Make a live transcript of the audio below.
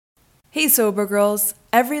Hey Sober Girls!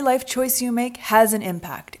 Every life choice you make has an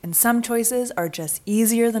impact, and some choices are just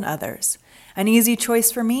easier than others. An easy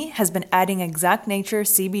choice for me has been adding Exact Nature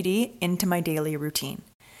CBD into my daily routine.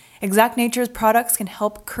 Exact Nature's products can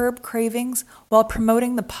help curb cravings while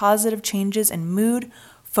promoting the positive changes in mood,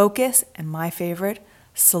 focus, and my favorite,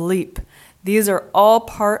 sleep. These are all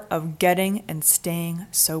part of getting and staying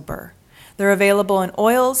sober. They're available in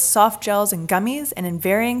oils, soft gels, and gummies, and in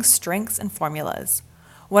varying strengths and formulas.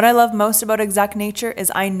 What I love most about Exact Nature is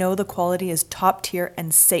I know the quality is top tier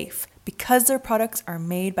and safe because their products are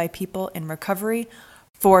made by people in recovery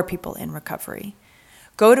for people in recovery.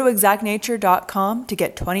 Go to exactnature.com to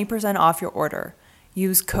get 20% off your order.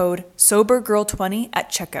 Use code SOBERGIRL20 at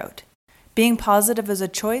checkout. Being positive is a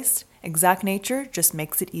choice. Exact Nature just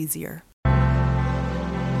makes it easier.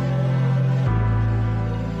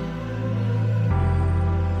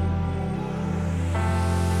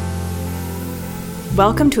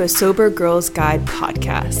 Welcome to a Sober Girls Guide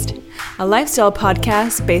podcast, a lifestyle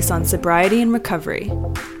podcast based on sobriety and recovery.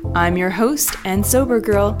 I'm your host and sober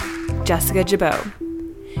girl, Jessica Jabot.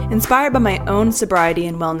 Inspired by my own sobriety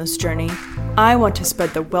and wellness journey, I want to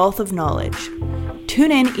spread the wealth of knowledge.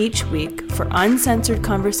 Tune in each week for uncensored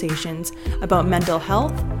conversations about mental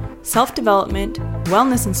health, self-development,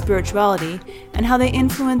 wellness and spirituality, and how they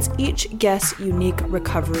influence each guest's unique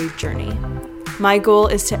recovery journey. My goal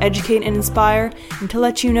is to educate and inspire and to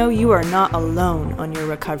let you know you are not alone on your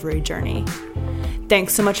recovery journey.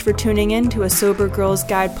 Thanks so much for tuning in to a Sober Girls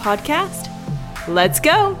Guide podcast. Let's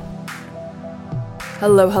go!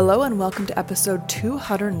 Hello, and welcome to episode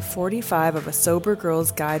 245 of a Sober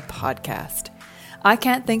Girls Guide podcast. I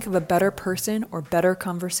can't think of a better person or better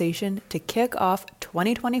conversation to kick off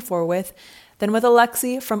 2024 with than with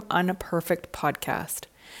Alexi from Unperfect podcast.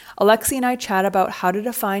 Alexi and I chat about how to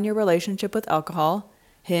define your relationship with alcohol.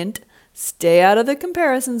 Hint, stay out of the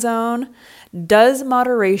comparison zone. Does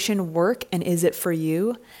moderation work and is it for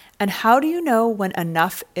you? And how do you know when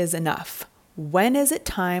enough is enough? When is it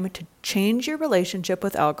time to change your relationship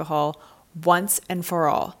with alcohol once and for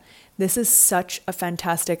all? This is such a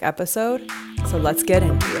fantastic episode, so let's get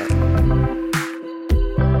into it.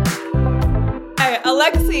 Hi,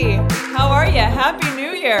 Alexi, how are you? Happy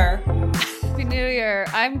New Year. Happy New Year.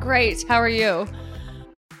 I'm great. How are you?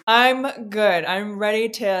 I'm good. I'm ready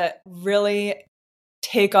to really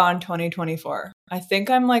take on 2024. I think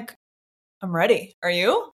I'm ready. Are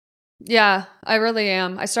you? Yeah, I really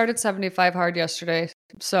am. I started 75 hard yesterday,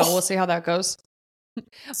 so we'll see how that goes.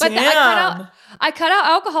 But I cut out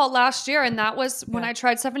alcohol last year, and that was when I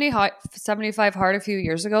tried 75 hard a few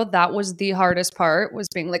years ago. That was the hardest part, was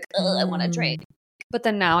being like, I want to drink. But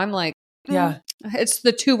then now I'm like, it's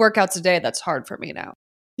the 2 workouts a day that's hard for me now.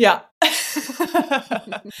 Yeah.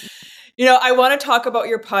 I want to talk about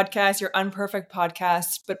your podcast, your Unperfect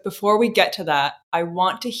podcast. But before we get to that, I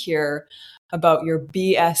want to hear about your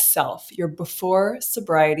BS self, your before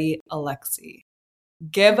sobriety Alexi.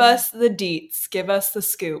 Give us the deets. Give us the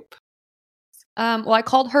scoop. Well, I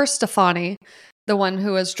called her Stefani, the one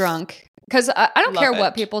who was drunk. Because I don't care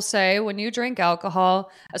what people say. When you drink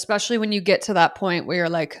alcohol, especially when you get to that point where you're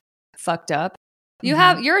like fucked up,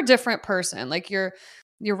 you're a different person. Like your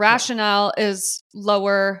rationale is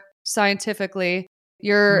lower scientifically.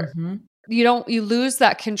 You lose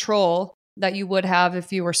that control that you would have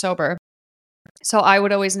if you were sober. So I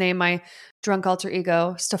would always name my drunk alter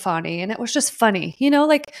ego Stefani, and it was just funny.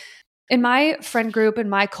 Like in my friend group, in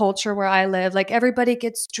my culture where I live, like everybody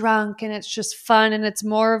gets drunk and it's just fun and it's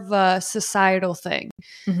more of a societal thing.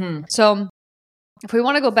 Mm-hmm. So if we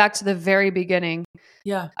want to go back to the very beginning,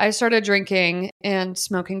 I started drinking and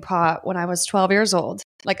smoking pot when I was 12 years old,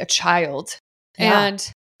 like a child. Yeah.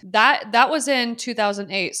 And that was in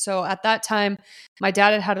 2008. So at that time, my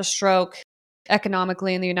dad had a stroke.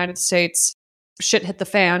 Economically in the United States, shit hit the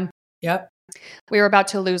fan. Yep. We were about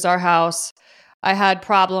to lose our house. I had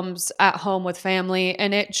problems at home with family,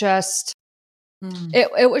 and it just,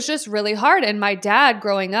 it was just really hard. And my dad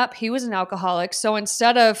growing up, he was an alcoholic. So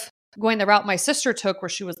instead of going the route my sister took, where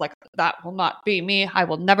she was like, that will not be me. I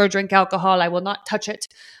will never drink alcohol. I will not touch it.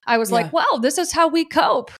 I was like, well, this is how we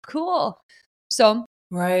cope. Cool. So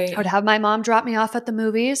I would have my mom drop me off at the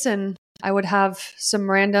movies, and I would have some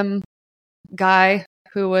random guy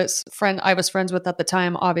who I was friends with at the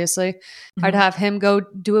time, obviously. Mm-hmm. I'd have him go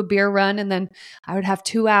do a beer run, and then I would have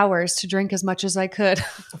 2 hours to drink as much as I could.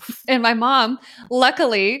 And my mom,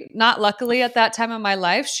 not luckily at that time of my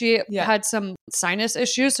life, she had some sinus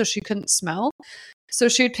issues, so she couldn't smell. So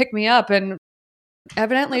she'd pick me up, and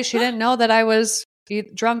evidently she didn't know that I was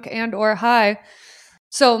drunk and or high.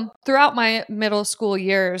 So throughout my middle school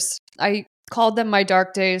years, I called them my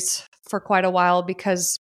dark days for quite a while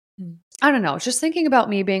because I don't know, just thinking about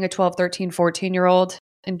me being a 12, 13, 14-year-old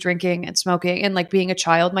and drinking and smoking and like being a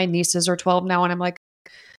child. My nieces are 12 now. And I'm like,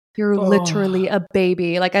 you're literally a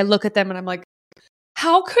baby. Like I look at them and I'm like,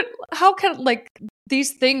 how could like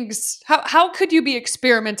these things, how could you be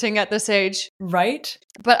experimenting at this age? Right.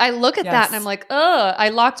 But I look at that and I'm like, I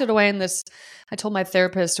locked it away in this. I told my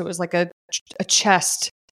therapist it was like a chest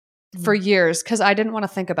for years because I didn't want to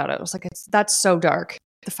think about it. I was like, that's so dark.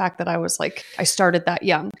 The fact that I was like, I started that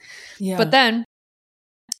young. Yeah. But then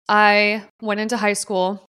I went into high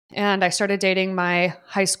school and I started dating my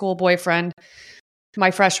high school boyfriend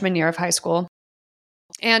my freshman year of high school.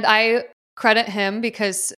 And I credit him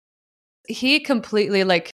because he completely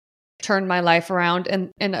like turned my life around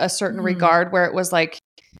in a certain regard where it was like,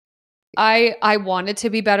 I wanted to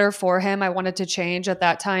be better for him. I wanted to change. At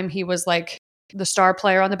that time, he was like the star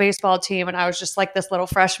player on the baseball team. And I was just like this little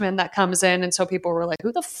freshman that comes in. And so people were like,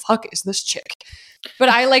 who the fuck is this chick? But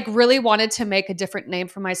I like really wanted to make a different name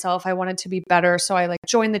for myself. I wanted to be better. So I like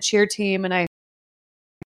joined the cheer team and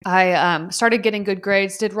I started getting good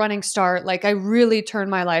grades, did running start. Like I really turned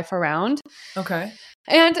my life around. Okay.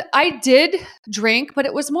 And I did drink, but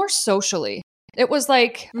it was more socially. It was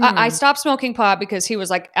like, I stopped smoking pot because he was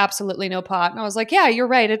like, absolutely no pot. And I was like, yeah, you're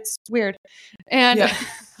right. It's weird. And,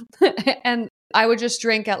 and I would just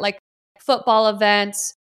drink at like football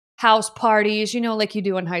events, house parties, like you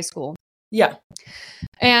do in high school. Yeah.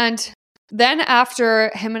 And then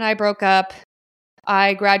after him and I broke up,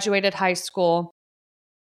 I graduated high school.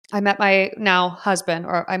 I met my now husband,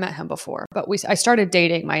 or I met him before, but I started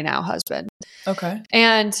dating my now husband. Okay.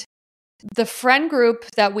 And the friend group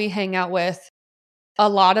that we hang out with, a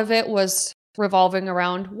lot of it was revolving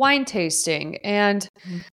around wine tasting and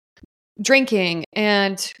drinking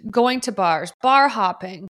and going to bars, bar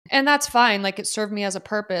hopping. And that's fine. Like it served me as a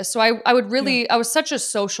purpose. So I would really, I was such a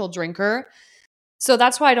social drinker. So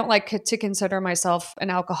that's why I don't like to consider myself an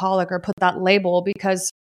alcoholic or put that label, because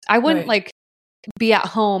I wouldn't like be at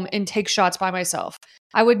home and take shots by myself.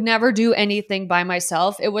 I would never do anything by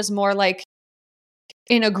myself. It was more like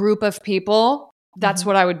in a group of people, that's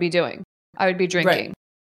what I would be doing. I would be drinking.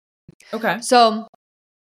 Right. Okay. So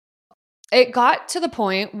it got to the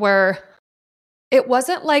point where it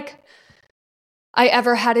wasn't like I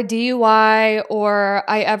ever had a DUI or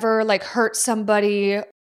I ever like hurt somebody.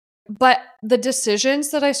 But the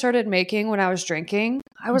decisions that I started making when I was drinking,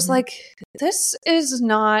 I was like, this is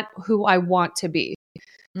not who I want to be.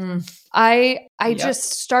 I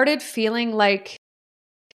just started feeling like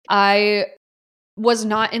I was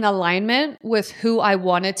not in alignment with who I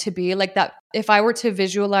wanted to be. Like that, if I were to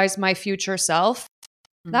visualize my future self,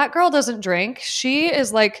 that girl doesn't drink. She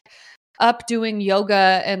is like up doing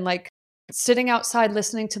yoga and like sitting outside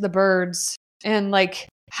listening to the birds and like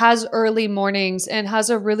has early mornings and has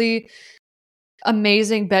a really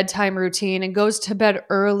amazing bedtime routine and goes to bed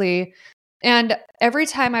early. And every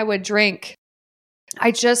time I would drink,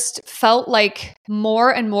 I just felt like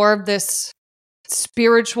more and more of this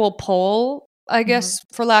spiritual pull, I guess,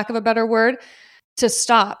 for lack of a better word, to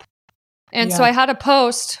stop. And so I had a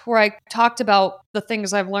post where I talked about the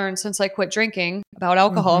things I've learned since I quit drinking about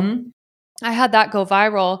alcohol. I had that go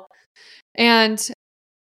viral. And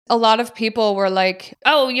a lot of people were like,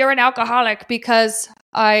 oh, you're an alcoholic, because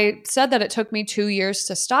I said that it took me 2 years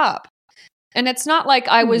to stop. And it's not like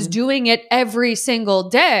I was doing it every single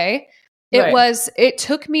day. It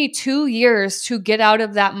took me 2 years to get out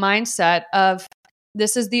of that mindset of,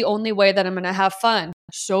 this is the only way that I'm going to have fun.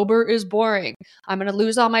 Sober is boring. I'm going to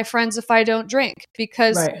lose all my friends if I don't drink.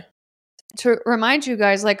 Because to remind you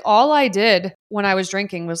guys, like all I did when I was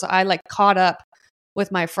drinking was I like caught up with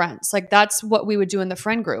my friends. Like that's what we would do in the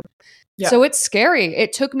friend group. Yeah. So it's scary.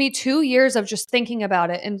 It took me 2 years of just thinking about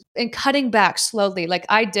it and cutting back slowly. Like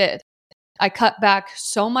I cut back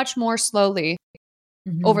so much more slowly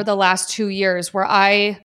over the last 2 years, where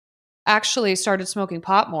I actually started smoking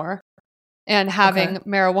pot more and having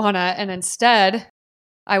marijuana. And instead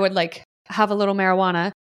I would like have a little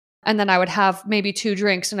marijuana and then I would have maybe 2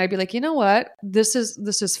 drinks and I'd be like, you know what? This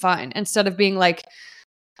is fine. Instead of being like,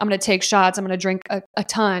 I'm going to take shots, I'm going to drink a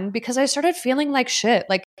ton, because I started feeling like shit,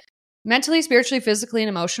 like mentally, spiritually, physically, and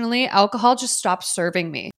emotionally. Alcohol just stopped serving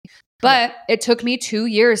me. But it took me 2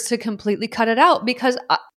 years to completely cut it out, because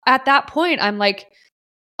at that point, I'm like,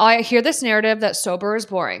 I hear this narrative that sober is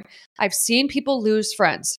boring. I've seen people lose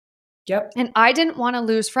friends. Yep. And I didn't want to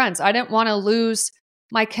lose friends. I didn't want to lose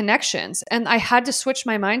my connections. And I had to switch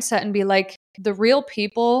my mindset and be like, the real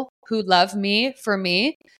people who love me, for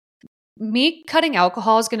me cutting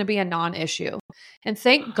alcohol is going to be a non-issue. And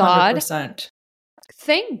thank God 100%.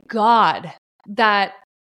 Thank God that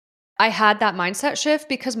I had that mindset shift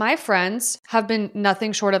because my friends have been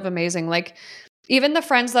nothing short of amazing. Like even the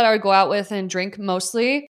friends that I would go out with and drink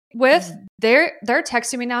mostly with, they're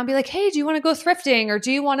texting me now and be like, hey, do you want to go thrifting? Or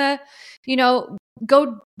do you want to,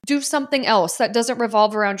 go do something else that doesn't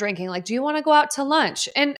revolve around drinking? Like, do you want to go out to lunch?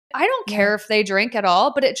 And I don't care if they drink at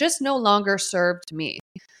all, but it just no longer served me.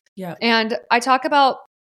 Yeah. And I talk about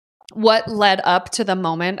what led up to the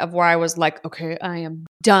moment of where I was like, okay, I am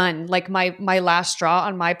done. Like my last straw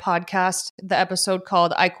on my podcast, the episode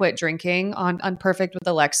called I Quit Drinking on Unperfect with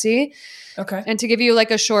Alexi. Okay. And to give you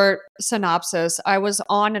like a short synopsis, I was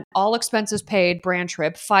on an all expenses paid brand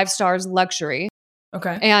trip, 5 stars luxury.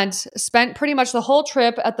 Okay. And spent pretty much the whole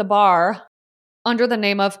trip at the bar under the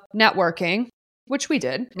name of networking, which we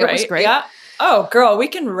did. It was great. Yeah. Oh, girl, we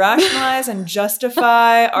can rationalize and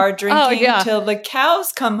justify our drinking till the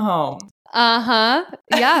cows come home.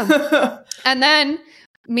 Yeah. And then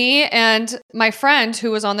me and my friend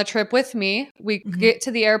who was on the trip with me, we get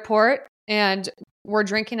to the airport and we're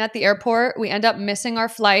drinking at the airport. We end up missing our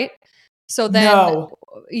flight. So then,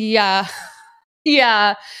 yeah.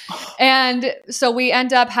 And so we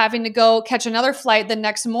end up having to go catch another flight the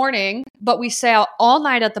next morning, but we stay out all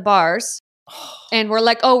night at the bars. And we're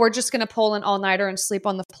like, oh, we're just going to pull an all-nighter and sleep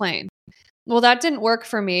on the plane. Well, that didn't work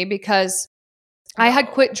for me because I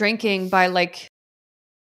had quit drinking by like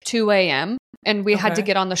 2 a.m. and we had to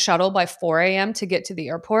get on the shuttle by 4 a.m. to get to the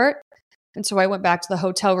airport. And so I went back to the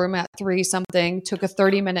hotel room at 3 something, took a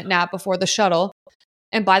 30-minute nap before the shuttle.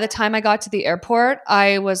 And by the time I got to the airport,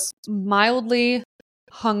 I was mildly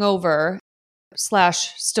hungover /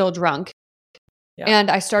 still drunk. Yeah.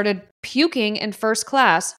 And I started puking in first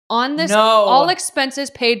class on this all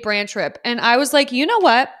expenses paid brand trip. And I was like, you know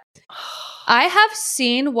what? I have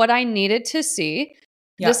seen what I needed to see.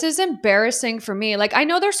 Yeah. This is embarrassing for me. Like, I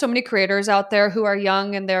know there's so many creators out there who are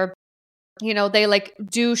young and they're, they like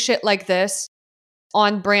do shit like this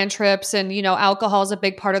on brand trips and, alcohol is a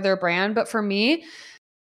big part of their brand. But for me,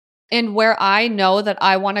 and where I know that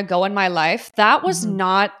I want to go in my life, that was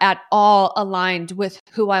not at all aligned with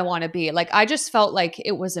who I want to be. Like, I just felt like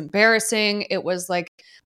it was embarrassing. It was like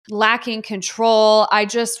lacking control. I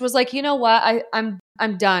just was like, you know what?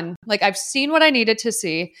 I'm done. Like, I've seen what I needed to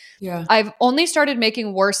see. Yeah. I've only started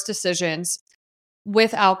making worse decisions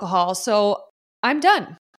with alcohol. So I'm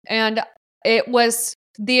done. And it was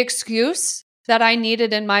the excuse that I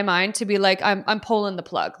needed in my mind to be like, I'm pulling the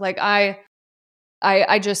plug. Like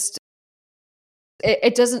I just,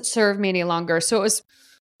 it doesn't serve me any longer. So it was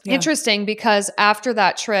interesting because after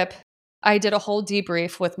that trip, I did a whole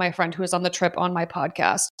debrief with my friend who was on the trip on my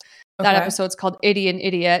podcast. That episode's called Idiot and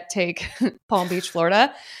Idiot Take Palm Beach,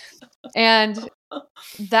 Florida. And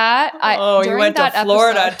that you went to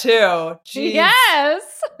Florida too. Jeez.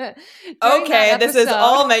 Yes. Okay, this is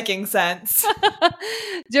all making sense.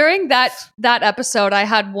 During that episode, I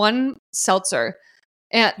had one seltzer.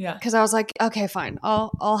 And because I was like, okay, fine,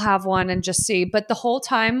 I'll have one and just see. But the whole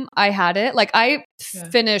time I had it, like I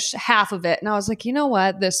finished half of it and I was like, you know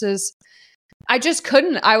what? I just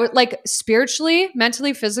couldn't. I would like spiritually,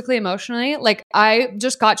 mentally, physically, emotionally, like I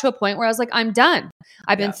just got to a point where I was like, I'm done.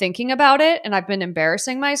 I've been thinking about it and I've been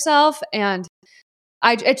embarrassing myself and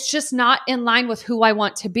it's just not in line with who I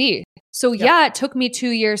want to be. So it took me 2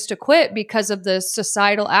 years to quit because of the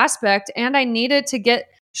societal aspect. And I needed to get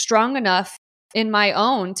strong enough in my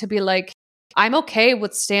own to be like, I'm okay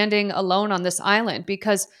with standing alone on this island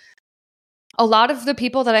because a lot of the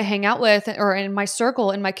people that I hang out with or in my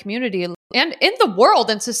circle, in my community and in the world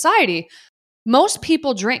and society, most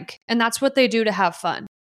people drink and that's what they do to have fun.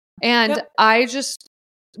 And I just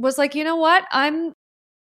was like, you know what? I'm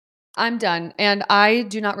done. And I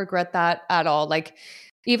do not regret that at all. Like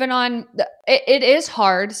even it is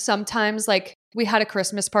hard sometimes. Like we had a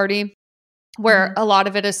Christmas party where a lot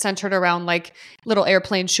of it is centered around like little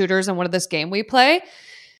airplane shooters and one of this game we play.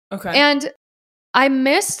 Okay. And I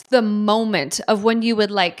missed the moment of when you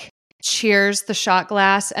would like cheers the shot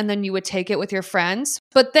glass and then you would take it with your friends.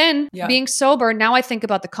 But then being sober, now I think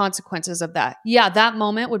about the consequences of that. Yeah, that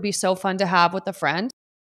moment would be so fun to have with a friend.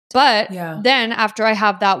 But then after I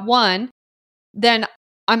have that one, then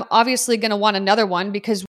I'm obviously going to want another one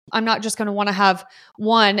because I'm not just going to want to have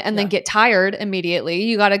one and then get tired immediately.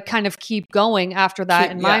 You got to kind of keep going after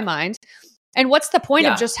that in my mind. And what's the point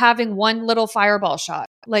of just having one little fireball shot?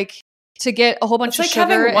 Like to get a whole bunch of sugar.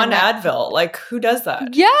 Having one Advil. Like who does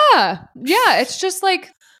that? Yeah. Yeah. It's just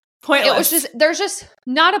like pointless. There's just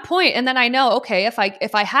not a point. And then I know, okay, if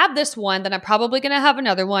I have this one, then I'm probably going to have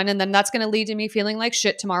another one. And then that's going to lead to me feeling like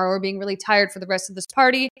shit tomorrow or being really tired for the rest of this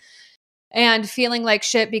party and feeling like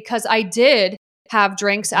shit because I did have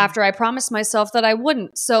drinks after I promised myself that I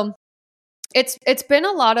wouldn't. So it's been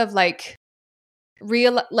a lot of like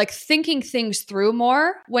thinking things through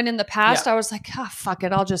more, when in the past I was like, fuck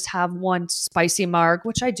it, I'll just have one spicy marg,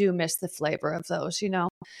 which I do miss the flavor of those,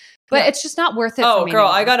 but it's just not worth it for me girl,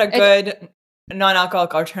 anymore. I got a good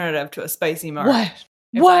non-alcoholic alternative to a spicy marg.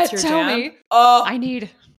 What? Tell me. Oh, I need.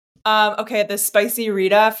 Okay, the spicy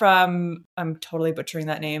Rita from, I'm totally butchering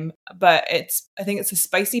that name, but I think it's a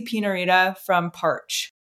spicy Pinarita from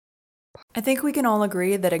Parch. I think we can all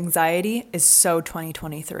agree that anxiety is so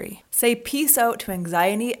 2023. Say peace out to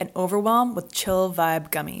anxiety and overwhelm with Chill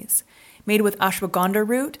Vibe gummies. Made with ashwagandha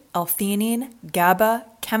root, L-theanine, GABA,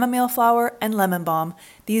 chamomile flower, and lemon balm,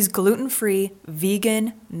 these gluten-free,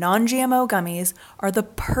 vegan, non-GMO gummies are the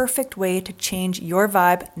perfect way to change your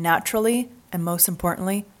vibe naturally and, most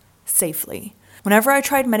importantly, safely. Whenever I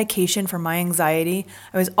tried medication for my anxiety,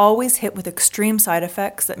 I was always hit with extreme side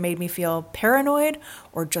effects that made me feel paranoid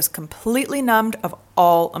or just completely numbed of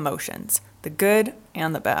all emotions, the good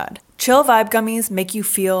and the bad. Chill Vibe gummies make you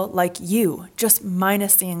feel like you, just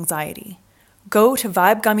minus the anxiety. Go to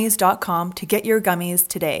vibegummies.com to get your gummies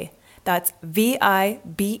today. That's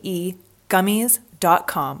VIBE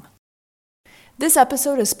gummies.com. This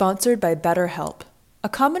episode is sponsored by BetterHelp. A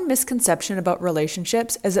common misconception about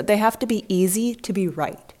relationships is that they have to be easy to be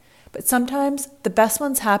right. But sometimes the best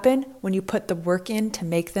ones happen when you put the work in to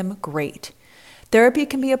make them great. Therapy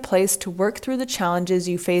can be a place to work through the challenges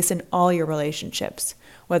you face in all your relationships,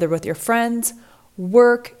 whether with your friends,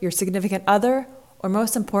 work, your significant other, or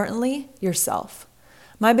most importantly, yourself.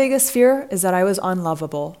 My biggest fear is that I was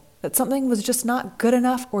unlovable, that something was just not good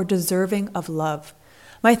enough or deserving of love.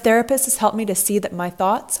 My therapist has helped me to see that my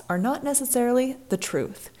thoughts are not necessarily the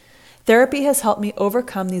truth. Therapy has helped me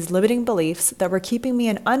overcome these limiting beliefs that were keeping me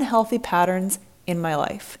in unhealthy patterns in my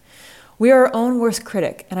life. We are our own worst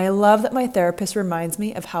critic, and I love that my therapist reminds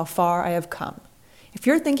me of how far I have come. If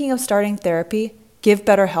you're thinking of starting therapy, give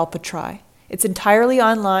BetterHelp a try. It's entirely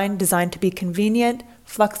online, designed to be convenient,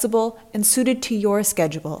 flexible, and suited to your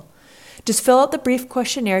schedule. Just fill out the brief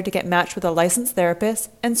questionnaire to get matched with a licensed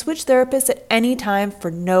therapist and switch therapists at any time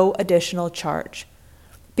for no additional charge.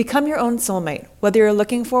 Become your own soulmate, whether you're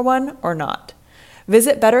looking for one or not.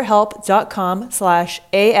 Visit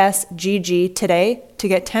betterhelp.com/ASGG today to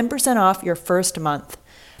get 10% off your first month.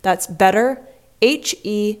 That's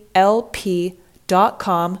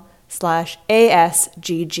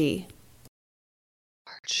betterhelp.com/ASGG.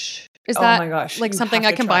 Is that, oh my gosh, like something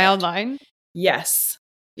I can buy online? Yes.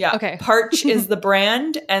 Yeah. Okay. Parch is the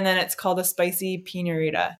brand, and then it's called a spicy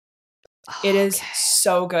Pinarita. It is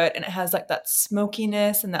so good, and it has like that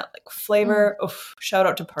smokiness and that like flavor. Oof, shout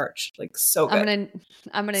out to Parch. Like so good. I'm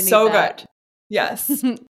gonna need so that. Good. Yes.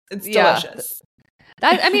 It's delicious.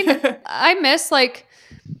 I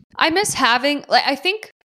miss having, like, I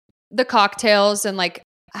think the cocktails and like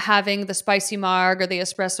having the spicy marg or the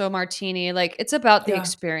espresso martini, like it's about the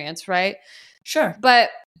experience, right? Sure. But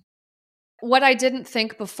what I didn't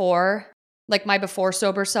think before, like my before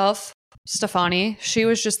sober self, Stefani, she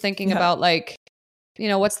was just thinking about like,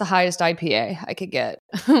 what's the highest IPA I could get?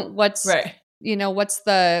 what's the,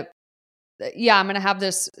 I'm going to have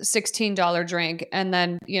this $16 drink and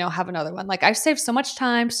then, have another one. Like I've saved so much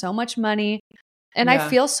time, so much money, and I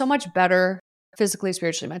feel so much better physically,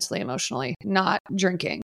 spiritually, mentally, emotionally, not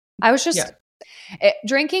drinking. I was just,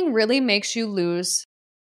 drinking really makes you lose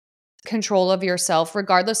control of yourself,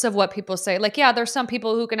 regardless of what people say. Like, there's some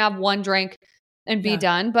people who can have one drink and be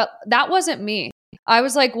done, but that wasn't me. I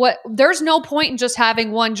was like, what? There's no point in just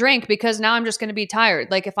having one drink because now I'm just going to be tired.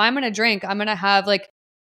 Like if I'm going to drink, I'm going to have like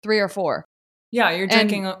 3 or 4. Yeah. You're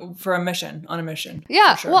drinking on a mission.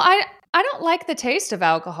 Yeah. Sure. Well, I don't like the taste of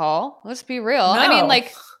alcohol. Let's be real. No. I mean,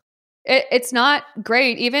 like it's not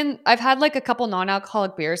great. Even I've had like a couple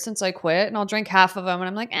non-alcoholic beers since I quit, and I'll drink half of them and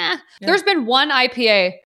I'm like, There's been one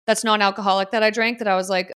IPA that's non-alcoholic that I drank that I was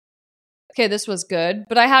like, okay, this was good.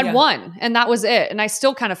 But I had one and that was it. And I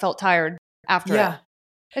still kind of felt tired after it.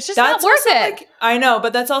 It's just not worth it. Like, I know,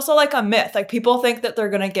 but that's also like a myth. Like people think that they're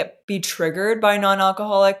going to be triggered by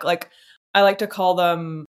non-alcoholic. Like I like to call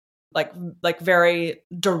them like very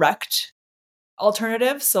direct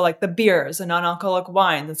alternatives. So like the beers and non-alcoholic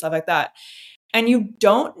wines and stuff like that. And you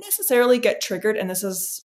don't necessarily get triggered. And this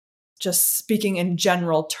is just speaking in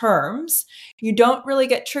general terms, you don't really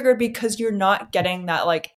get triggered because you're not getting that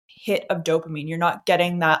like hit of dopamine. You're not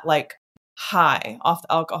getting that like high off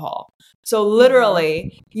the alcohol. So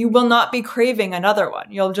literally you will not be craving another one.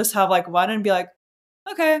 You'll just have like one and be like,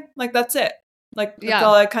 okay, like that's it. Like that's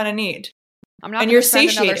all I kind of need. I'm not going to spend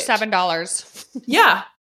another $7. Yeah,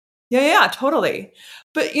 totally.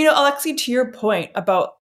 But Alexi, to your point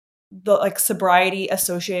about the like sobriety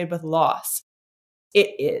associated with loss,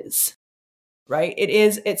 it is. right?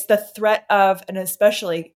 It's the threat of, and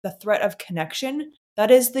especially the threat of connection. That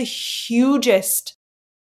is the hugest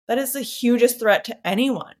threat to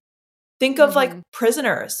anyone. Think of like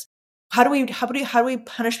prisoners. How do we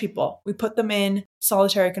punish people? We put them in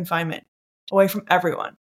solitary confinement away from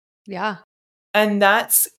everyone. Yeah. And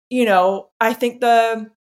that's, I think the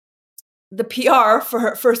PR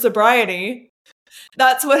for sobriety,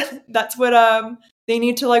 that's what they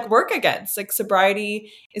need to like work against. Like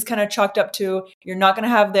sobriety is kind of chalked up to, you're not going to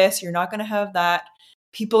have this, you're not going to have that.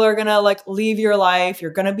 People are going to like leave your life,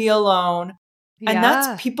 you're going to be alone. Yeah. And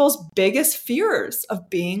that's people's biggest fears, of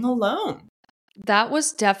being alone. That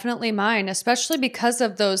was definitely mine, especially because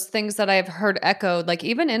of those things that I've heard echoed, like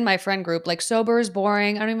even in my friend group, like sober is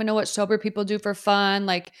boring. I don't even know what sober people do for fun.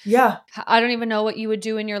 Like, yeah, I don't even know what you would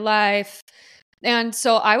do in your life. And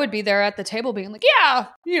so I would be there at the table being like, yeah,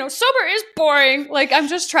 sober is boring. Like, I'm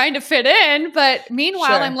just trying to fit in. But meanwhile,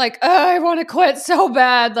 sure. I'm like, oh, I want to quit so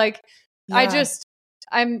bad. Like, yeah.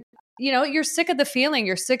 I'm, you're sick of the feeling.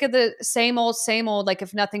 You're sick of the same old, like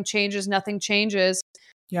if nothing changes, nothing changes.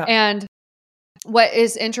 Yeah. And what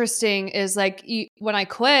is interesting is like when I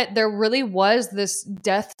quit, there really was this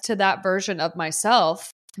death to that version of myself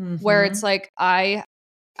where it's like I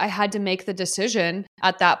had to make the decision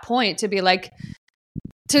at that point to be like,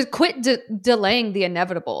 to quit delaying the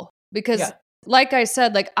inevitable. Because like I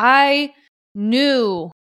said, like I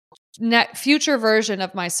knew future version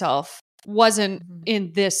of myself wasn't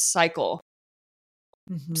in this cycle.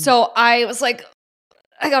 So I was like,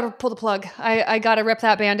 I got to pull the plug. I got to rip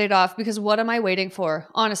that Band-Aid off, because what am I waiting for?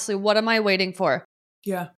 Honestly, what am I waiting for?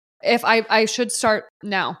 Yeah. If I should start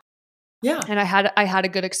now. Yeah. And I had a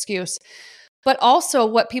good excuse. But also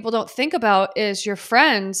what people don't think about is your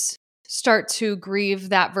friends start to grieve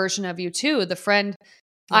that version of you too.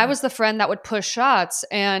 I was the friend that would push shots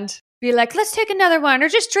and be like, let's take another one, or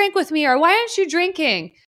just drink with me, or why aren't you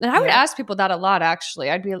drinking? And I would ask people that a lot, actually.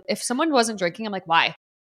 If someone wasn't drinking, I'm like, why?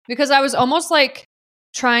 Because I was almost like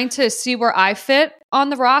trying to see where I fit on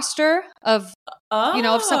the roster of,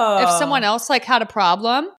 if someone else like had a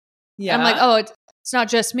problem, I'm like, oh, it's not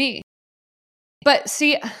just me. But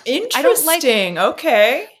see, interesting. I don't like,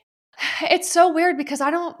 okay. It's so weird because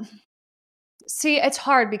it's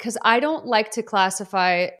hard because I don't like to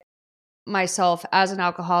classify myself as an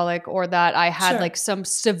alcoholic or that I had like some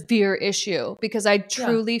severe issue, because I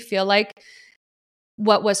truly feel like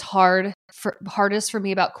what was hardest for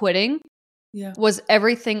me about quitting was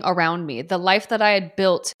everything around me. The life that I had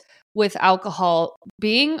built with alcohol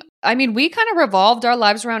we kind of revolved our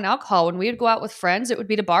lives around alcohol. When we would go out with friends, it would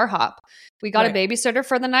be to bar hop. We got a babysitter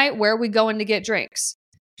for the night. Where are we going to get drinks?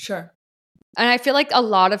 Sure. And I feel like a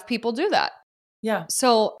lot of people do that. Yeah.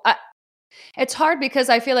 So it's hard because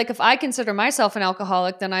I feel like if I consider myself an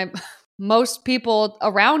alcoholic, then most people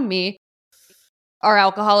around me are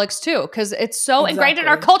alcoholics too, because it's so ingrained in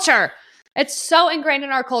our culture. It's so ingrained in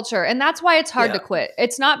our culture. And that's why it's hard to quit.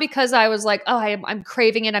 It's not because I was like, oh, I'm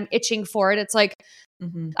craving it, I'm itching for it. It's like,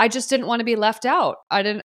 I just didn't want to be left out.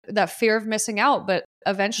 That fear of missing out. But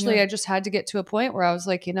eventually I just had to get to a point where I was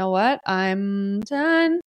like, you know what? I'm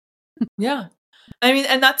done. Yeah. I mean,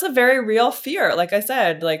 and that's a very real fear. Like I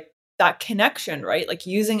said, like that connection, right? Like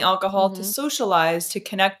using alcohol to socialize, to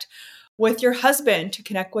connect with your husband, to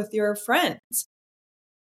connect with your friends.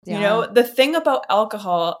 Yeah. The thing about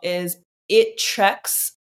alcohol is it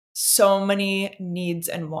checks so many needs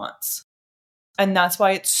and wants. And that's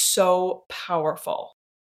why it's so powerful.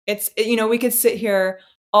 We could sit here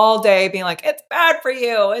all day being like, it's bad for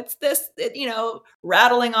you. It's this,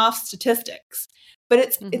 rattling off statistics, but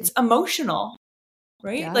it's emotional,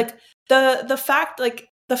 right? Yeah. Like the fact, like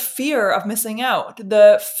the fear of missing out,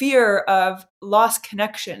 the fear of lost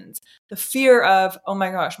connections, the fear of, oh my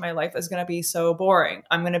gosh, my life is going to be so boring.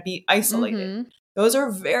 I'm going to be isolated. Those are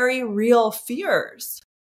very real fears.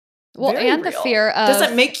 Well, very and real. The fear of,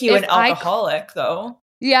 doesn't make you an alcoholic though.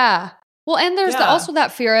 Yeah. Well, and there's also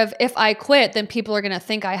that fear of, if I quit, then people are going to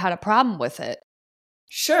think I had a problem with it.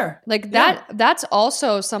 Sure. Like that's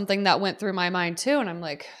also something that went through my mind too. And I'm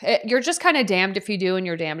like, you're just kind of damned if you do and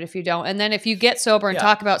you're damned if you don't. And then if you get sober and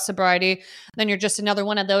talk about sobriety, then you're just another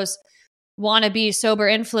one of those wannabe sober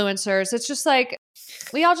influencers. It's just like,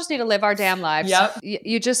 we all just need to live our damn lives. Yep.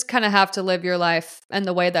 You just kind of have to live your life in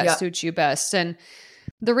the way that suits you best. And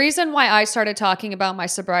the reason why I started talking about my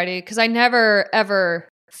sobriety, because I never, ever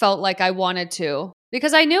felt like I wanted to,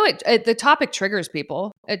 because I knew the topic triggers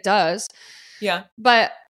people. It does. Yeah.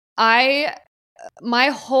 But my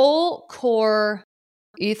whole core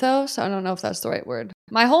ethos, I don't know if that's the right word.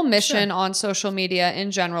 My whole mission on social media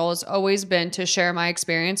in general has always been to share my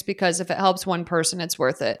experience, because if it helps one person, it's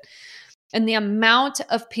worth it. And the amount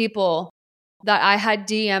of people that I had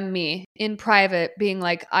DM me in private being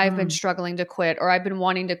like, I've been struggling to quit, or I've been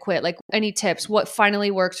wanting to quit. Like, any tips? What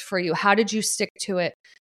finally worked for you? How did you stick to it?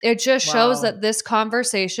 It just shows that this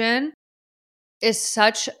conversation is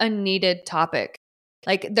such a needed topic.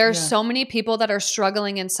 Like, there's so many people that are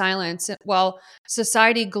struggling in silence while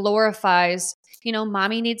society glorifies, you know,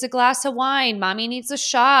 mommy needs a glass of wine, mommy needs a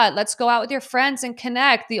shot, let's go out with your friends and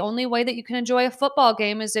connect. The only way that you can enjoy a football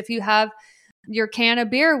game is if you have your can of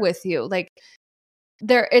beer with you. Like,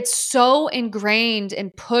 it's so ingrained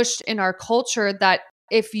and pushed in our culture that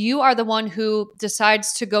if you are the one who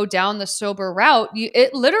decides to go down the sober route,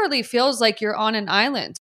 it literally feels like you're on an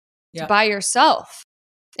island by yourself.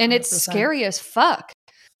 And 100%. It's scary as fuck.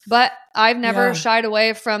 But I've never shied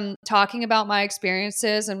away from talking about my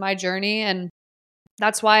experiences and my journey. And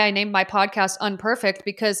that's why I named my podcast Unperfect,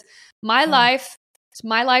 because my life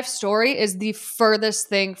story is the furthest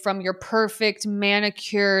thing from your perfect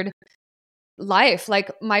manicured life. Like,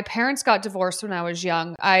 my parents got divorced when I was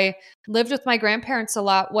young. I lived with my grandparents a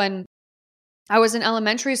lot when I was in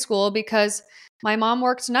elementary school because my mom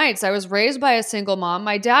worked nights. I was raised by a single mom.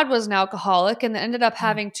 My dad was an alcoholic and ended up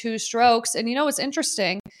having 2 strokes. And you know what's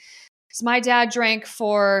interesting? Because my dad drank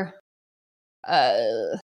for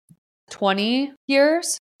 20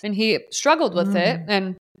 years and he struggled with it.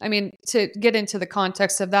 And I mean, to get into the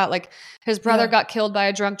context of that, like, his brother got killed by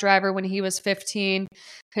a drunk driver when he was 15.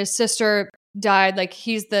 His sister died. Like,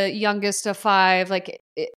 he's the youngest of 5. Like,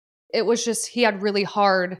 it was just, he had a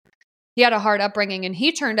hard upbringing, and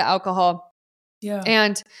he turned to alcohol. Yeah.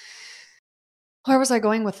 And where was I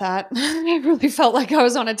going with that? I really felt like I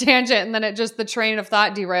was on a tangent, and then the train of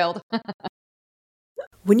thought derailed.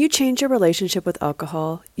 When you change your relationship with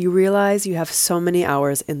alcohol, you realize you have so many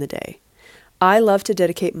hours in the day. I love to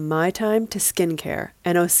dedicate my time to skincare,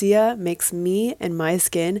 and Osea makes me and my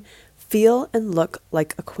skin feel and look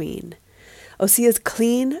like a queen. Osea's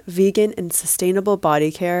clean, vegan, and sustainable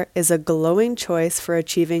body care is a glowing choice for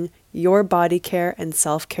achieving your body care and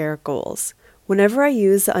self-care goals. Whenever I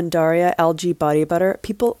use the Undaria algae body butter,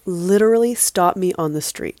 people literally stop me on the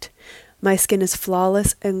street. My skin is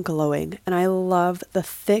flawless and glowing, and I love the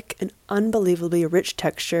thick and unbelievably rich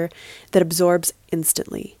texture that absorbs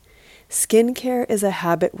instantly. Skincare is a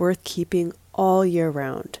habit worth keeping all year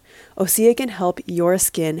round. Osea can help your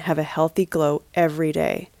skin have a healthy glow every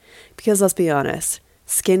day. Because let's be honest,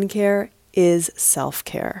 skincare is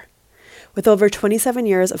self-care. With over 27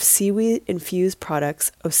 years of seaweed-infused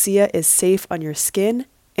products, Osea is safe on your skin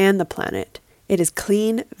and the planet. It is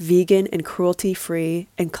clean, vegan, and cruelty-free,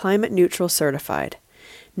 and climate-neutral certified.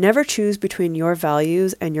 Never choose between your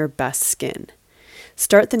values and your best skin.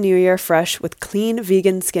 Start the new year fresh with clean,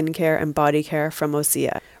 vegan skincare and body care from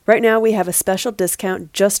Osea. Right now, we have a special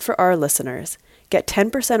discount just for our listeners. Get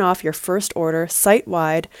 10% off your first order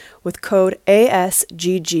site-wide with code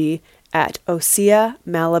ASGG at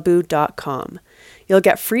OseaMalibu.com. You'll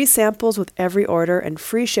get free samples with every order and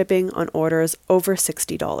free shipping on orders over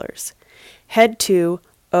 $60. Head to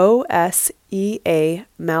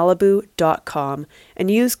OSEAMalibu.com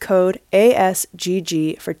and use code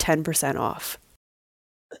ASGG for 10% off.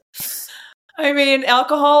 I mean,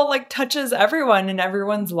 alcohol like touches everyone in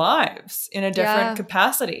everyone's lives in a different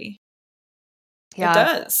capacity. Yeah. It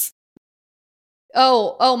does.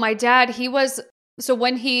 Oh, my dad,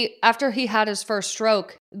 after he had his first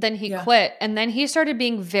stroke, then he quit, and then he started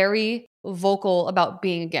being very vocal about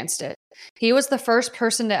being against it. He was the first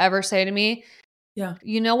person to ever say to me,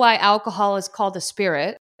 you know why alcohol is called a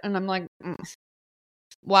spirit? And I'm like,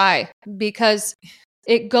 why? Because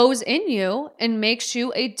it goes in you and makes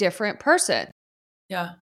you a different person.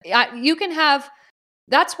 Yeah. You can have,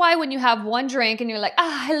 that's why when you have one drink and you're like,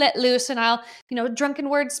 I let loose and I'll, drunken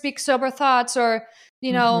words speak sober thoughts, or,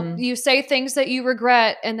 you say things that you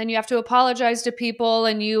regret and then you have to apologize to people,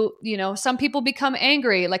 and some people become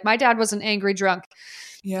angry. Like, my dad was an angry drunk.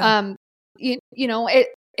 Yeah.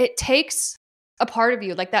 It takes a part of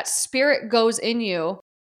you, like that spirit goes in you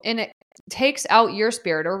and it takes out your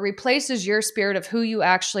spirit or replaces your spirit of who you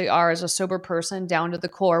actually are as a sober person down to the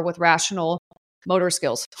core with rational motor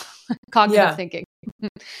skills, cognitive thinking.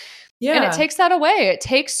 Yeah. And it takes that away. It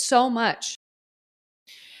takes so much.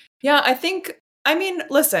 Yeah,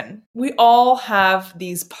 listen, we all have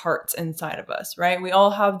these parts inside of us, right? We all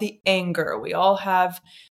have the anger. We all have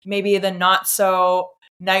maybe the not so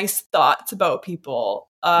nice thoughts about people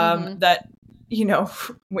that, we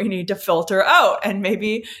need to filter out and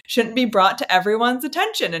maybe shouldn't be brought to everyone's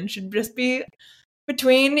attention and should just be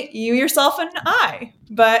between you, yourself, and I.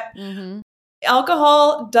 But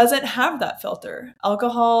alcohol doesn't have that filter.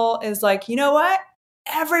 Alcohol is like, you know what?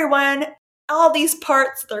 Everyone, all these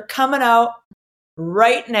parts, they're coming out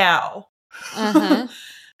right now. Uh-huh.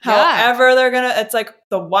 However, it's like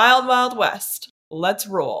the wild, wild west. Let's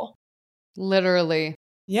roll. Literally.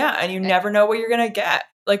 Yeah. And you never know what you're going to get.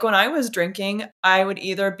 Like when I was drinking, I would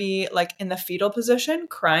either be like in the fetal position,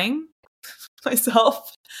 crying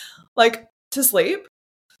myself like to sleep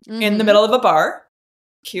in the middle of a bar.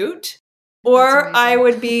 Cute. Or I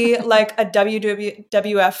would be like a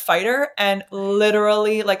WWF fighter and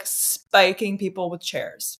literally like spiking people with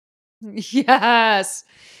chairs. Yes.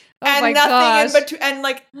 Oh and my nothing gosh. in between, and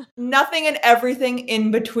like nothing and everything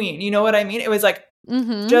in between. You know what I mean? It was like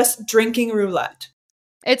just drinking roulette.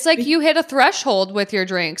 It's like you hit a threshold with your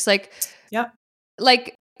drinks. Like, yeah.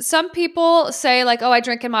 Like some people say like, oh, I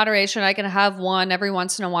drink in moderation. I can have one every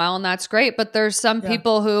once in a while and that's great. But there's some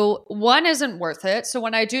people who one isn't worth it. So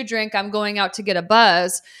when I do drink, I'm going out to get a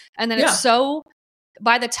buzz. And then it's so,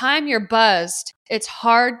 by the time you're buzzed, it's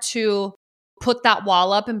hard to put that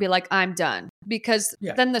wall up and be like, I'm done. Because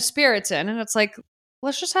then the spirit's in and it's like,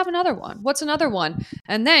 let's just have another one. What's another one?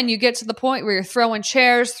 And then you get to the point where you're throwing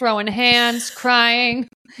chairs, throwing hands, crying.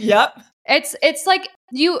 Yep. It's like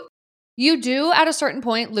you do at a certain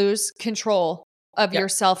point lose control of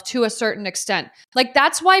yourself to a certain extent. Like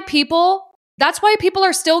that's why people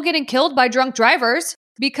are still getting killed by drunk drivers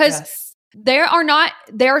because they're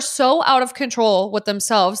so out of control with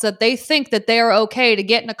themselves that they think that they are okay to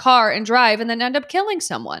get in a car and drive and then end up killing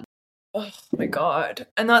someone. Oh my God.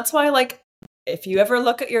 And that's why, like, if you ever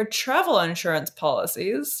look at your travel insurance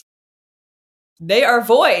policies, they are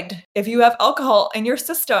void if you have alcohol in your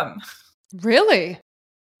system. Really?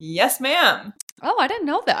 Yes, ma'am. Oh, I didn't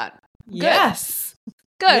know that. Good. Yes.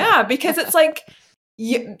 Good. Yeah, because it's like,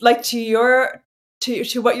 to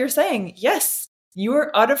what you're saying. Yes, you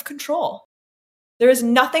are out of control. There is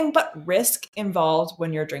nothing but risk involved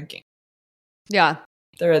when you're drinking. Yeah.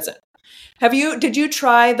 There isn't. Did you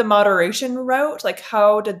try the moderation route? Like,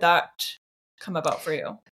 how did that come about for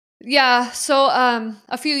you? Yeah. So,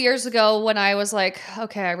 a few years ago when I was like,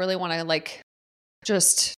 okay, I really want to like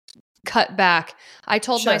just cut back, I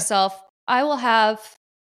told myself I will have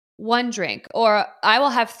one drink or I will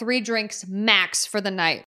have 3 drinks max for the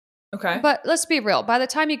night. Okay. But let's be real. By the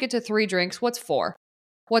time you get to 3 drinks, what's 4?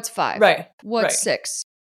 What's 5? Right. What's 6?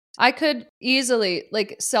 I could easily,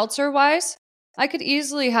 like seltzer wise, I could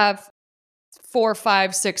easily have 4,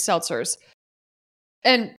 5, 6 seltzers.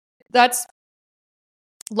 And that's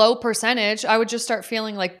low percentage. I would just start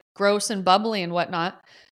feeling like gross and bubbly and whatnot.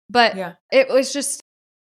 But it was just,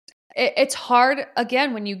 it's hard.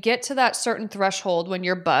 Again, when you get to that certain threshold, when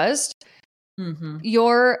you're buzzed,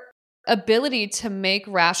 your ability to make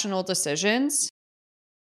rational decisions,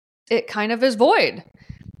 it kind of is void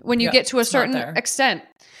when you get to a certain extent.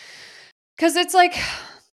 Because it's like,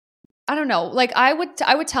 I don't know, like I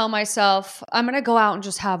would tell myself, I'm going to go out and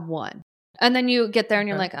just have one. And then you get there and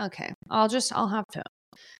you're like, okay, I'll have to.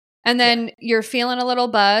 And then you're feeling a little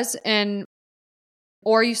buzz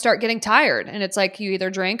or you start getting tired and it's like you either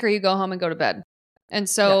drink or you go home and go to bed. And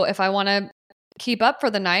so if I want to keep up for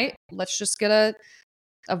the night, let's just get a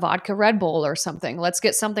vodka Red Bull or something. Let's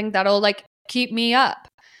get something that'll like keep me up.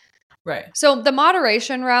 Right. So the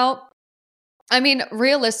moderation route, I mean,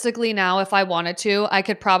 realistically now, if I wanted to, I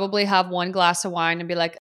could probably have 1 glass of wine and be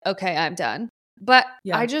like, okay, I'm done. But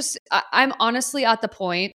I'm honestly at the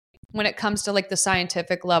point when it comes to like the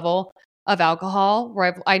scientific level of alcohol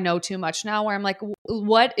where I know too much now, where I'm like,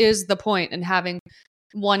 what is the point in having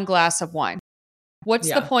 1 glass of wine?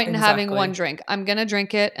 What's the point in having 1 drink? I'm going to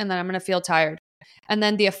drink it and then I'm going to feel tired. And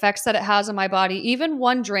then the effects that it has on my body, even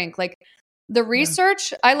 1 drink, like the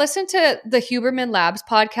research, I listened to the Huberman Labs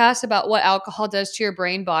podcast about what alcohol does to your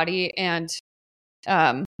brain, body, and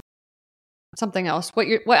something else,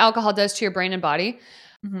 what alcohol does to your brain and body.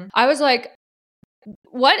 I was like,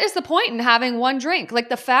 what is the point in having 1 drink? Like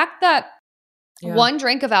the fact that 1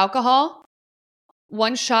 drink of alcohol,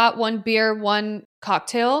 1 shot, 1 beer, 1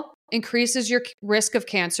 cocktail increases your risk of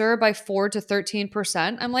cancer by 4 to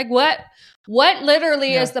 13%. I'm like, what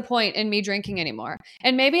literally is the point in me drinking anymore?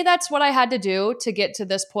 And maybe that's what I had to do to get to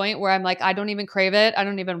this point where I'm like, I don't even crave it. I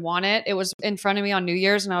don't even want it. It was in front of me on New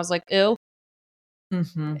Year's and I was like, ew.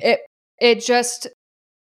 It's just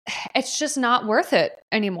not worth it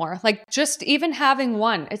anymore. Like just even having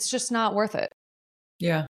 1, it's just not worth it.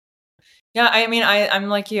 Yeah. Yeah. I mean, I'm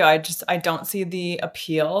like you. I don't see the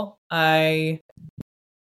appeal. I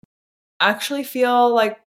actually feel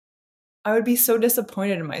like I would be so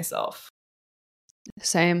disappointed in myself.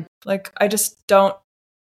 Same. Like I don't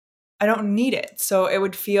need it. So it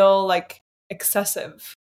would feel like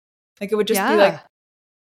excessive. Like it would just be like,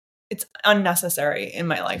 it's unnecessary in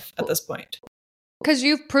my life at this point. Because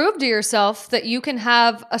you've proved to yourself that you can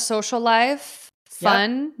have a social life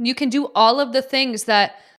fun. Yep. You can do all of the things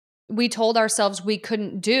that we told ourselves we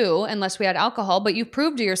couldn't do unless we had alcohol, but you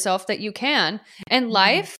proved to yourself that you can. And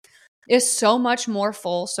life is so much more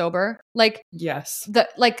full sober. Like, yes,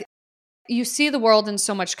 you see the world in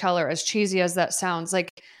so much color, as cheesy as that sounds. Like,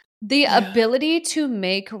 the ability to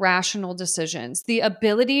make rational decisions, the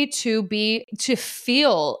ability to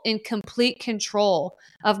feel in complete control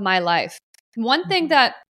of my life. One thing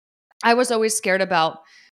that I was always scared about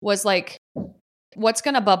was like, what's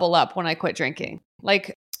going to bubble up when I quit drinking?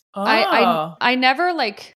 Like, I never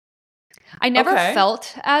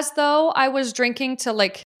felt as though I was drinking to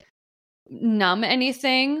like numb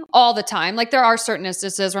anything all the time. Like, there are certain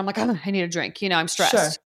instances where I'm like, oh, I need a drink, I'm stressed. Sure.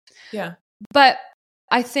 Yeah. But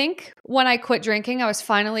I think when I quit drinking, I was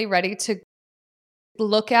finally ready to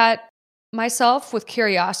look at myself with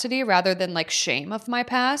curiosity rather than like shame of my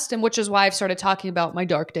past. And which is why I've started talking about my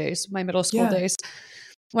dark days, my middle school days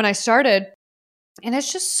when I started. And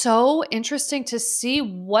it's just so interesting to see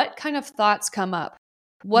what kind of thoughts come up,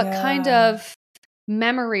 what kind of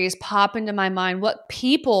memories pop into my mind, what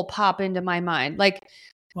people pop into my mind. Like,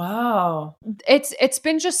 wow. It's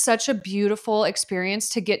been just such a beautiful experience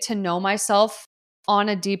to get to know myself on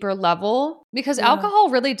a deeper level, because alcohol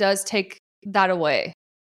really does take that away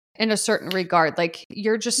in a certain regard. Like,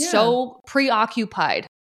 you're just so preoccupied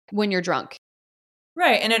when you're drunk.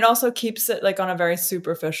 Right. And it also keeps it like on a very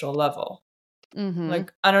superficial level. Mm-hmm.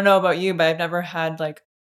 Like, I don't know about you, but I've never had like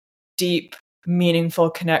deep,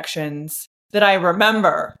 meaningful connections that I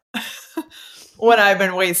remember when I've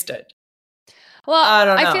been wasted. Well, I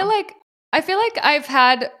don't know. I feel like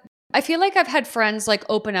I've had friends like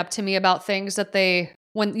open up to me about things that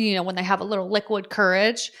when they have a little liquid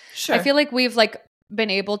courage. Sure. I feel like we've like been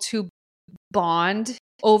able to bond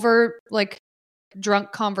over like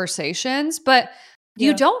drunk conversations, but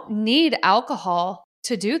you don't need alcohol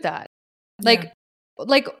to do that. Like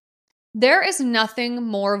there is nothing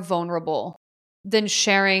more vulnerable than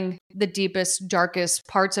sharing the deepest, darkest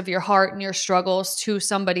parts of your heart and your struggles to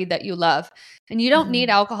somebody that you love. And you don't need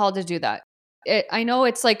alcohol to do that. I know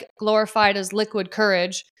it's like glorified as liquid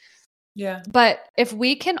courage. Yeah. But if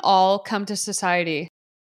we can all come to society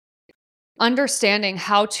understanding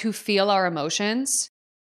how to feel our emotions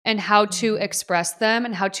and how to express them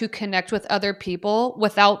and how to connect with other people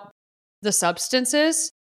without the substances,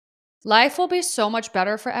 life will be so much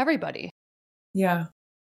better for everybody. Yeah.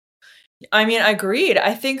 I mean, agreed.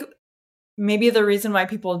 I think maybe the reason why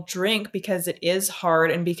people drink, because it is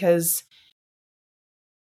hard and because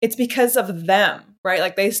it's because of them, right?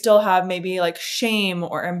 Like, they still have maybe like shame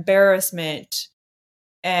or embarrassment,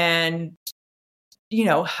 and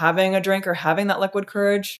having a drink or having that liquid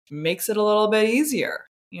courage makes it a little bit easier,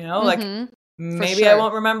 like maybe I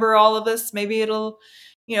won't remember all of this. Maybe it'll,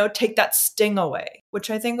 take that sting away, which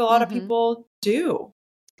I think a lot of people do.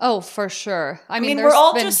 Oh, for sure. I mean, we're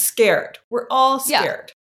all just scared. We're all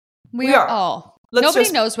scared. Yeah, we are all.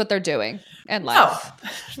 Nobody knows what they're doing in life.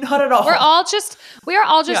 No, not at all. We are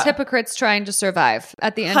all just hypocrites trying to survive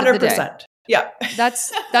at the end 100%. Of the day. Yeah.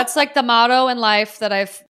 That's like the motto in life that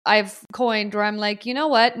I've coined, where I'm like, you know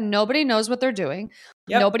what? Nobody knows what they're doing.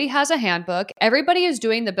 Yep. Nobody has a handbook. Everybody is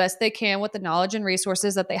doing the best they can with the knowledge and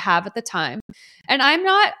resources that they have at the time. And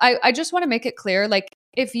I just want to make it clear, like,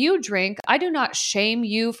 if you drink, I do not shame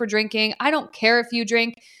you for drinking. I don't care if you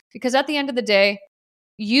drink, because at the end of the day,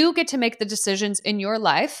 you get to make the decisions in your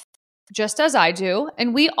life just as I do.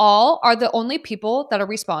 And we all are the only people that are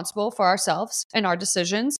responsible for ourselves and our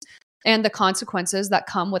decisions and the consequences that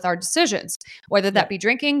come with our decisions, whether that be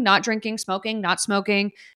drinking, not drinking, smoking, not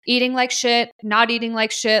smoking, eating like shit, not eating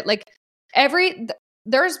like shit. Like,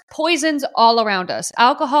 there's poisons all around us.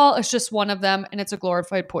 Alcohol is just one of them, and it's a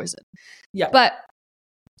glorified poison. Yeah. But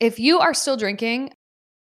if you are still drinking,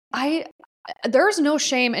 there's no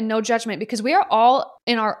shame and no judgment, because we are all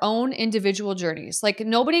in our own individual journeys. Like,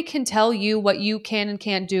 nobody can tell you what you can and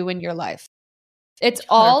can't do in your life. It's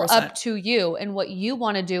all 100%. Up to you and what you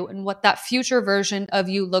want to do and what that future version of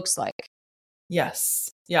you looks like. Yes.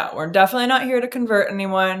 Yeah. We're definitely not here to convert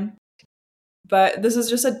anyone, but this is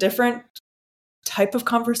just a different type of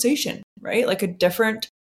conversation, right? Like a different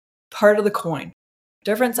part of the coin,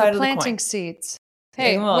 different side of the coin. Planting seeds.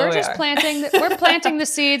 Hey, we're planting the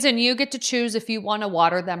seeds, and you get to choose if you want to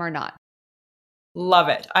water them or not. Love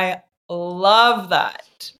it. I love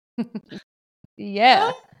that.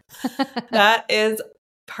 Yeah. That is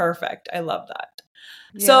perfect. I love that.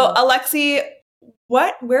 Yeah. So, Alexi,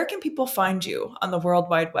 where can people find you on the World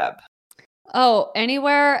Wide Web? Oh,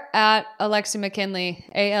 anywhere at Alexi McKinley,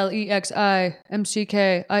 ALEXI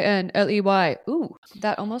MCKINLEY. Ooh,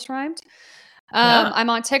 that almost rhymed. I'm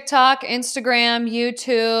on TikTok, Instagram,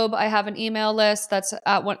 YouTube. I have an email list that's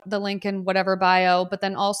at the link in whatever bio, but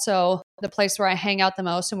then also the place where I hang out the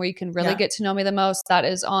most and where you can really get to know me the most, that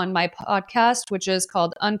is on my podcast, which is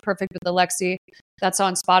called Unperfect with Alexi. That's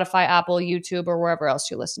on Spotify, Apple, YouTube, or wherever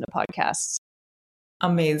else you listen to podcasts.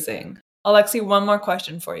 Amazing. Alexi, one more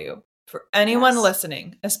question for you. For anyone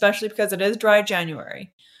listening, especially because it is dry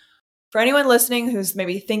January, for anyone listening who's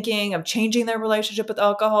maybe thinking of changing their relationship with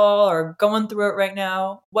alcohol or going through it right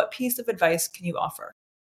now, what piece of advice can you offer?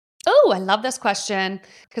 Oh, I love this question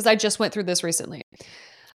because I just went through this recently.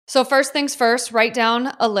 So first things first, write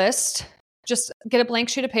down a list. Just get a blank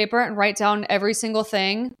sheet of paper and write down every single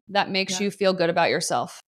thing that makes you feel good about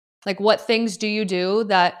yourself. Like, what things do you do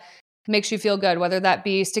that makes you feel good? Whether that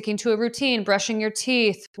be sticking to a routine, brushing your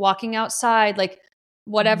teeth, walking outside, like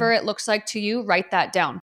whatever it looks like to you, write that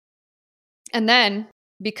down. And then,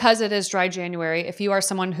 because it is dry January, if you are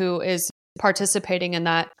someone who is participating in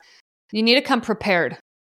that, you need to come prepared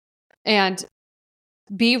and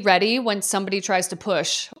be ready when somebody tries to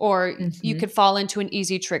push, or you could fall into an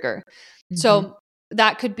easy trigger. So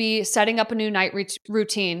that could be setting up a new night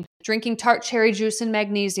routine, drinking tart cherry juice and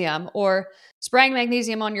magnesium, or spraying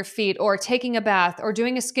magnesium on your feet, or taking a bath, or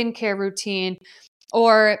doing a skincare routine.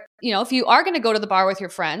 Or, if you are going to go to the bar with your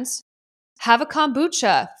friends, have a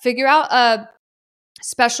kombucha, figure out a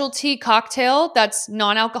specialty cocktail that's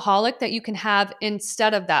non-alcoholic that you can have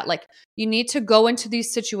instead of that. Like, you need to go into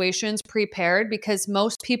these situations prepared, because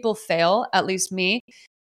most people fail, at least me,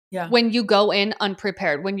 when you go in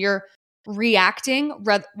unprepared, when you're reacting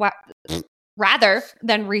rather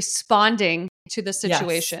than responding to the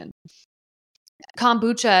situation.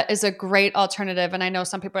 Kombucha is a great alternative. And I know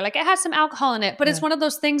some people are like, it has some alcohol in it, but it's one of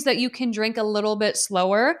those things that you can drink a little bit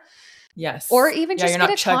slower. Yes. Or even just you're get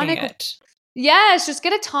not a tonic. it. Yes, just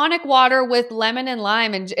get a tonic water with lemon and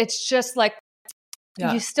lime. And it's just like,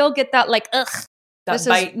 you still get that like, ugh, that this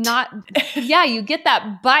bite. is not, you get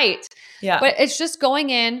that bite. Yeah. But it's just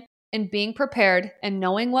going in and being prepared and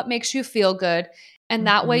knowing what makes you feel good. And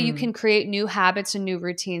that way you can create new habits and new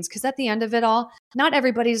routines. Because at the end of it all, not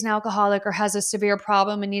everybody's an alcoholic or has a severe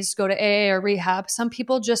problem and needs to go to AA or rehab. Some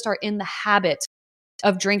people just are in the habit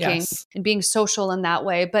of drinking and being social in that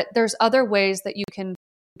way. But there's other ways that you can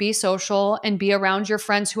be social and be around your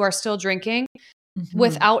friends who are still drinking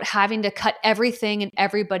without having to cut everything and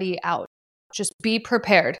everybody out. Just be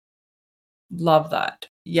prepared. Love that.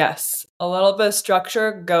 Yes. A little bit of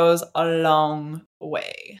structure goes a long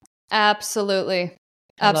way. Absolutely.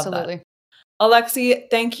 Absolutely. Alexi,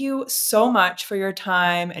 thank you so much for your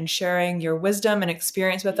time and sharing your wisdom and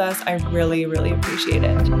experience with us. I really, really appreciate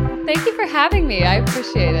it. Thank you for having me. I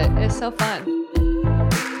appreciate it. It's so fun.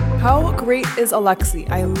 How great is Alexi?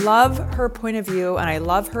 I love her point of view and I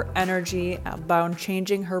love her energy about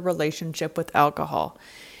changing her relationship with alcohol.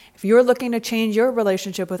 If you're looking to change your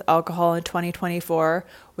relationship with alcohol in 2024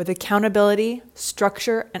 with accountability,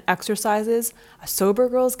 structure, and exercises, a Sober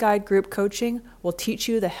Girls Guide group coaching will teach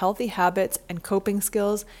you the healthy habits and coping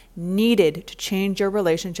skills needed to change your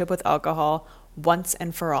relationship with alcohol once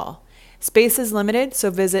and for all. Space is limited,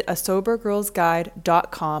 so visit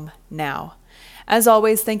asobergirlsguide.com now. As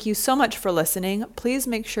always, thank you so much for listening. Please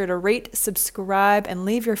make sure to rate, subscribe, and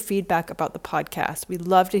leave your feedback about the podcast. We'd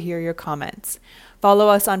love to hear your comments. Follow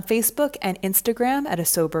us on Facebook and Instagram at A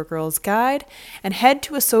Sober Girls Guide, and head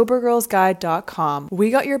to asobergirlsguide.com.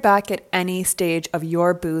 We got your back at any stage of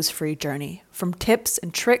your booze-free journey, from tips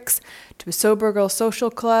and tricks to a Sober Girl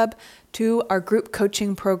Social Club to our group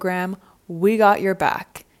coaching program. We got your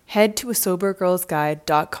back. Head to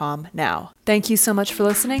asobergirlsguide.com now. Thank you so much for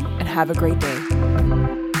listening and have a great day.